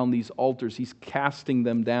stationed around these altars, he's casting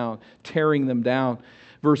them down, tearing them down.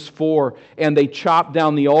 Verse 4, and they chopped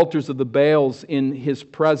down the altars of the Baals in his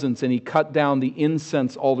presence, and he cut down the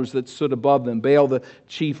incense altars that stood above them. Baal, the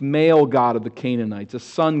chief male god of the Canaanites, a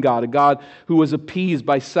sun god, a god who was appeased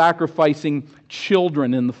by sacrificing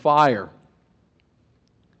children in the fire.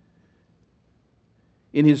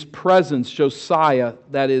 In his presence, Josiah,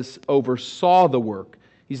 that is, oversaw the work.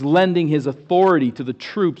 He's lending his authority to the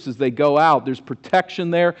troops as they go out. There's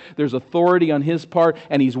protection there. There's authority on his part.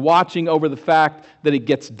 And he's watching over the fact that it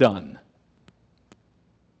gets done.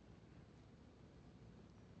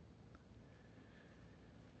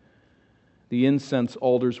 The incense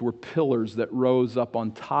altars were pillars that rose up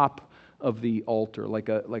on top of the altar, like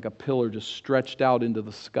a pillar just stretched out into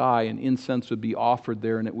the sky, and incense would be offered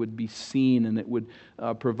there, and it would be seen, and it would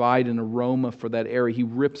provide an aroma for that area. He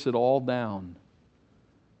rips it all down.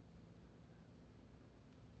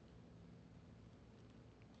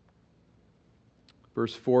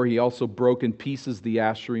 Verse 4, he also broke in pieces the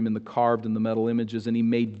Asherim and the carved and the metal images, and he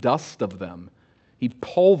made dust of them. He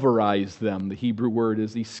pulverized them, the Hebrew word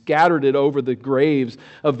is. He scattered it over the graves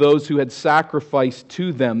of those who had sacrificed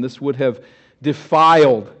to them. This would have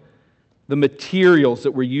defiled the materials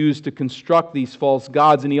that were used to construct these false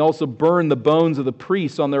gods. And he also burned the bones of the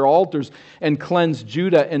priests on their altars and cleansed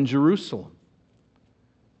Judah and Jerusalem.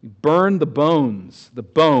 He burned the bones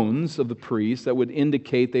of the priests that would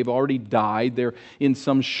indicate they've already died. They're in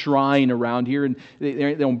some shrine around here, and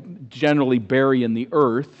they don't generally bury in the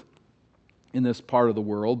earth in this part of the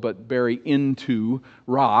world, but bury into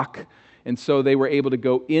rock. And so they were able to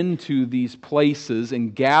go into these places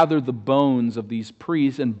and gather the bones of these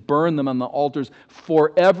priests and burn them on the altars,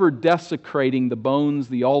 forever desecrating the bones,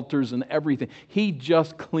 the altars, and everything. He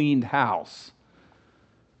just cleaned house.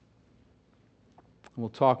 We'll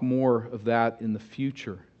talk more of that in the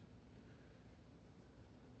future.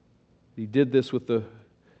 He did this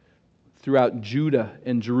throughout Judah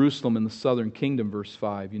and Jerusalem in the southern kingdom, verse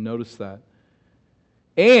 5. You notice that.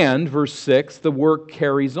 And, verse 6, the work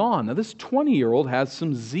carries on. Now, this 20-year-old has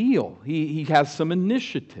some zeal. He has some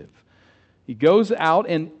initiative. He goes out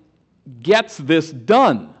and gets this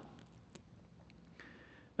done.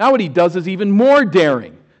 Now what he does is even more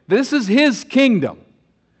daring. This is his kingdom.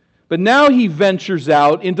 But now he ventures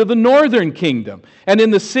out into the northern kingdom, and in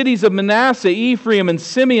the cities of Manasseh, Ephraim, and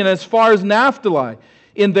Simeon, as far as Naphtali,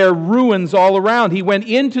 in their ruins all around. He went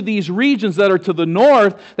into these regions that are to the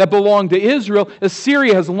north that belong to Israel.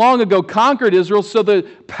 Assyria has long ago conquered Israel, so the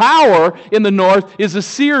power in the north is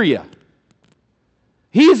Assyria.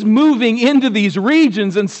 He's moving into these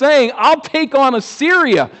regions and saying, I'll take on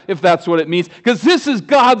Assyria, if that's what it means, because this is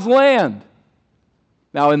God's land.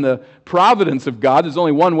 Now, in the providence of God, there's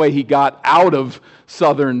only one way he got out of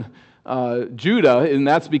southern Judah, and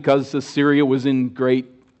that's because Assyria was in great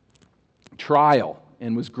trial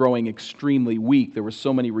and was growing extremely weak. There were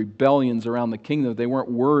so many rebellions around the kingdom that they weren't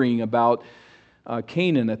worrying about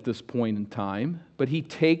Canaan at this point in time, but he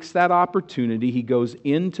takes that opportunity, he goes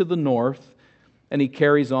into the north, and he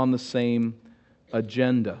carries on the same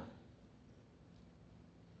agenda.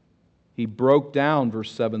 He broke down,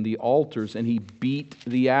 verse 7, the altars, and he beat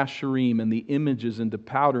the Asherim and the images into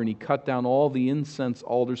powder, and he cut down all the incense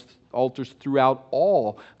altars throughout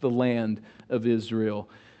all the land of Israel,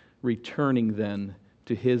 returning then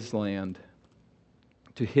to his land,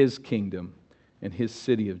 to his kingdom, and his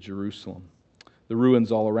city of Jerusalem. The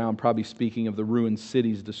ruins all around, probably speaking of the ruined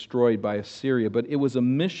cities destroyed by Assyria, but it was a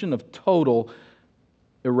mission of total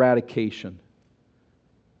eradication.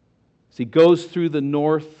 As he goes through the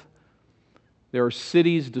north, there are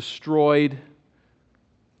cities destroyed.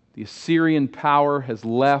 The Assyrian power has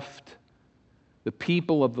left. The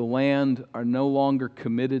people of the land are no longer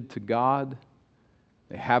committed to God.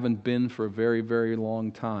 They haven't been for a very, very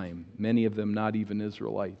long time. Many of them not even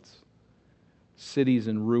Israelites. Cities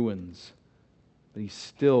in ruins. But he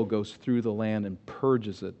still goes through the land and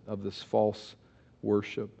purges it of this false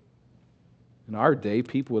worship. In our day,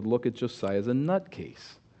 people would look at Josiah as a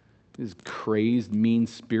nutcase. This crazed,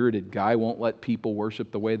 mean-spirited guy won't let people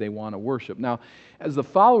worship the way they want to worship. Now, as the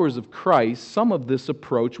followers of Christ, some of this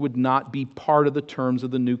approach would not be part of the terms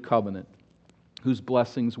of the new covenant, whose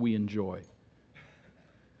blessings we enjoy.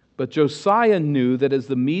 But Josiah knew that as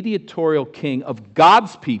the mediatorial king of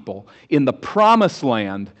God's people in the promised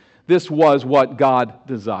land, this was what God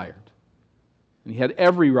desired. And he had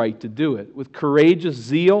every right to do it. With courageous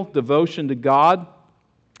zeal, devotion to God,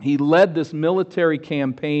 he led this military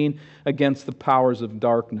campaign against the powers of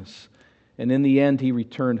darkness. And in the end, he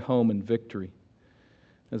returned home in victory.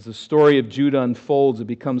 As the story of Judah unfolds, it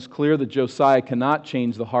becomes clear that Josiah cannot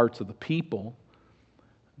change the hearts of the people.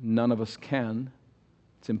 None of us can.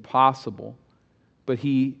 It's impossible. But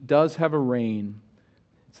he does have a reign.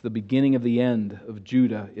 It's the beginning of the end of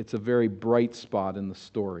Judah. It's a very bright spot in the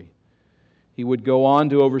story. He would go on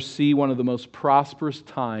to oversee one of the most prosperous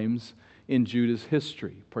times in Judah's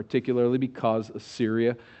history, particularly because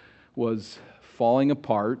Assyria was falling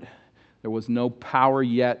apart. There was no power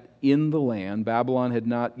yet in the land. Babylon had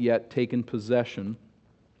not yet taken possession.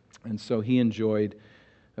 And so he enjoyed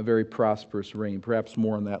a very prosperous reign. Perhaps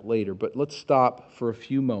more on that later. But let's stop for a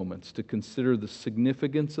few moments to consider the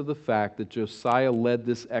significance of the fact that Josiah led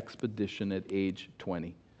this expedition at age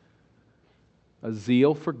 20. A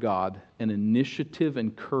zeal for God, an initiative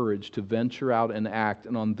and courage to venture out and act.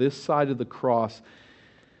 And on this side of the cross,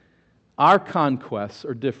 our conquests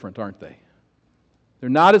are different, aren't they? They're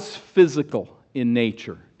not as physical in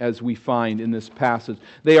nature as we find in this passage.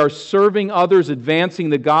 They are serving others, advancing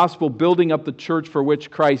the gospel, building up the church for which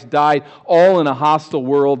Christ died, all in a hostile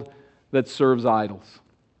world that serves idols.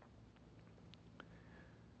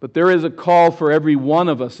 But there is a call for every one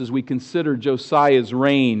of us as we consider Josiah's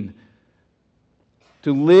reign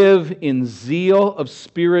to live in zeal of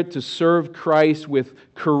spirit to serve Christ with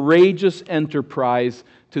courageous enterprise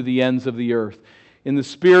to the ends of the earth. In the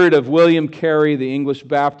spirit of William Carey, the English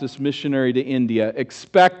Baptist missionary to India,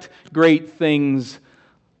 expect great things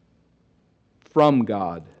from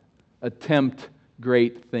God. Attempt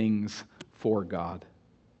great things for God.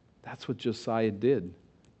 That's what Josiah did.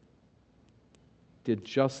 Did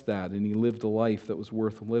just that, and he lived a life that was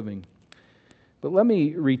worth living. But let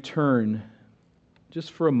me return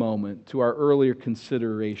just for a moment to our earlier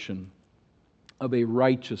consideration of a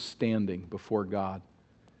righteous standing before God.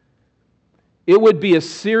 It would be a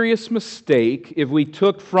serious mistake if we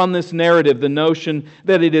took from this narrative the notion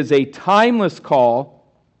that it is a timeless call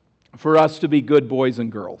for us to be good boys and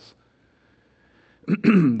girls.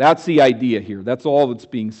 That's the idea here. That's all that's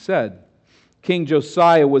being said. King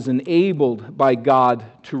Josiah was enabled by God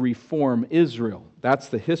to reform Israel. That's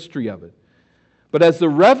the history of it. But as the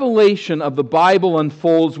revelation of the Bible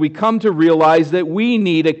unfolds, we come to realize that we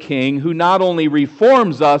need a king who not only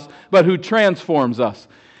reforms us, but who transforms us.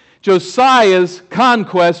 Josiah's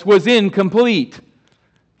conquest was incomplete.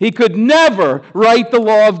 He could never write the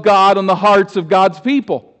law of God on the hearts of God's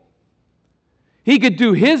people. He could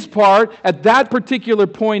do his part at that particular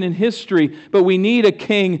point in history, but we need a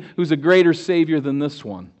king who's a greater Savior than this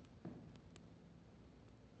one.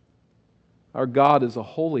 Our God is a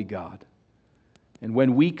holy God. And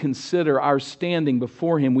when we consider our standing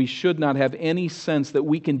before Him, we should not have any sense that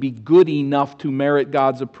we can be good enough to merit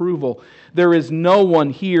God's approval. There is no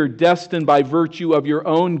one here destined by virtue of your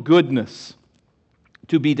own goodness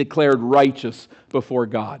to be declared righteous before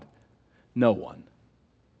God. No one.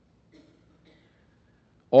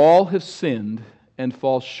 All have sinned and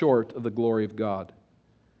fall short of the glory of God.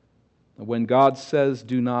 When God says,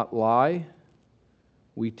 "Do not lie,"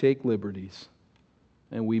 we take liberties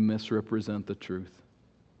and we misrepresent the truth.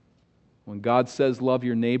 When God says love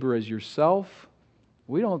your neighbor as yourself,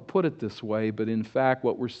 we don't put it this way, but in fact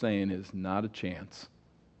what we're saying is not a chance.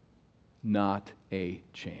 Not a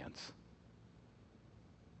chance.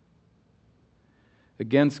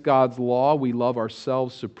 Against God's law, we love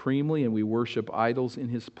ourselves supremely and we worship idols in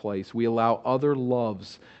His place. We allow other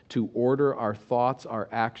loves to order our thoughts, our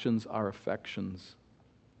actions, our affections.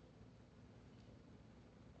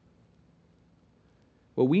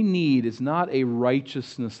 What we need is not a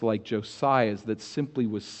righteousness like Josiah's that simply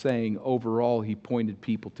was saying overall he pointed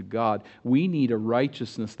people to God. We need a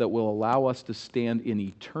righteousness that will allow us to stand in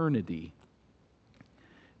eternity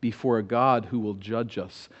before a God who will judge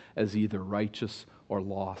us as either righteous or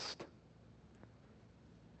lost.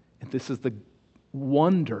 And this is the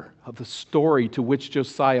wonder of the story to which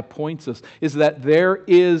Josiah points us, is that there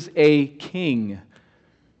is a king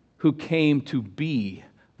who came to be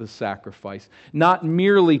the sacrifice, not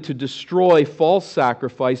merely to destroy false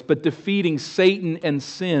sacrifice, but defeating Satan and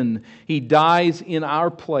sin. He dies in our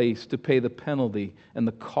place to pay the penalty and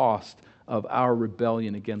the cost of our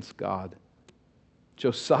rebellion against God.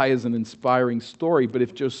 Josiah is an inspiring story, but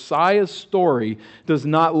if Josiah's story does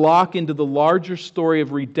not lock into the larger story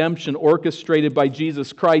of redemption orchestrated by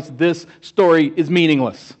Jesus Christ, this story is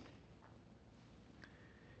meaningless.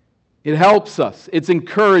 It helps us, it's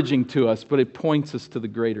encouraging to us, but it points us to the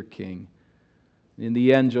greater king. In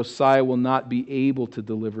the end, Josiah will not be able to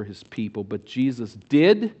deliver his people, but Jesus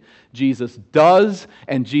did, Jesus does,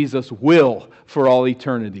 and Jesus will for all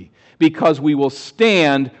eternity. Because we will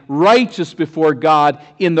stand righteous before God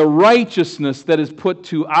in the righteousness that is put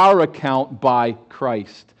to our account by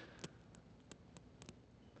Christ.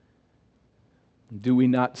 Do we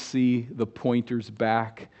not see the pointers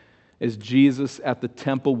back as Jesus at the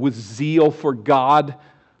temple with zeal for God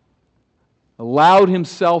allowed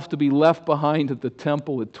himself to be left behind at the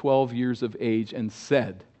temple at 12 years of age and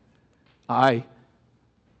said, I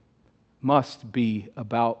must be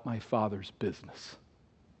about my Father's business.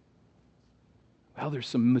 Well, there's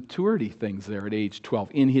some maturity things there at age 12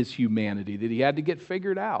 in his humanity that he had to get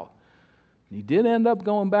figured out. And he did end up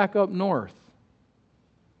going back up north.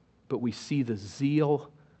 But we see the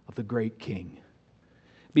zeal of the great king.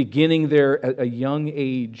 Beginning there at a young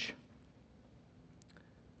age,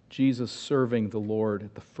 Jesus serving the Lord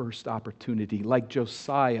at the first opportunity, like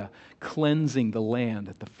Josiah cleansing the land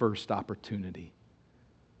at the first opportunity.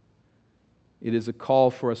 It is a call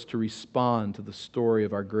for us to respond to the story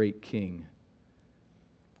of our great king.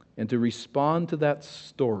 And to respond to that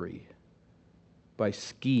story by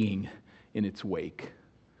skiing in its wake,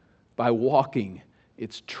 by walking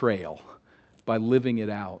its trail, by living it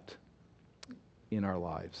out in our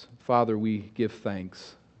lives. Father, we give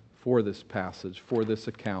thanks for this passage, for this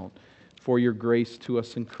account, for your grace to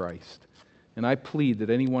us in Christ. And I plead that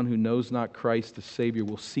anyone who knows not Christ as Savior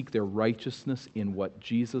will seek their righteousness in what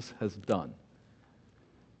Jesus has done.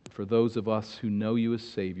 For those of us who know you as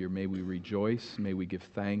Savior, may we rejoice, may we give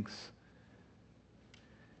thanks,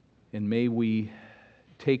 and may we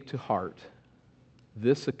take to heart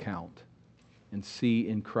this account and see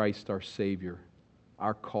in Christ our Savior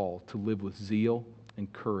our call to live with zeal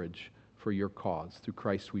and courage for your cause. Through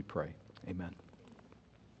Christ we pray. Amen.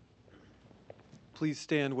 Please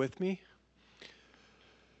stand with me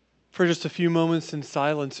for just a few moments in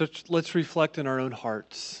silence. Let's reflect in our own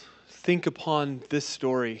hearts. Think upon this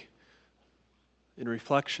story in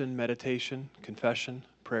reflection, meditation, confession,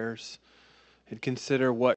 prayers, and consider what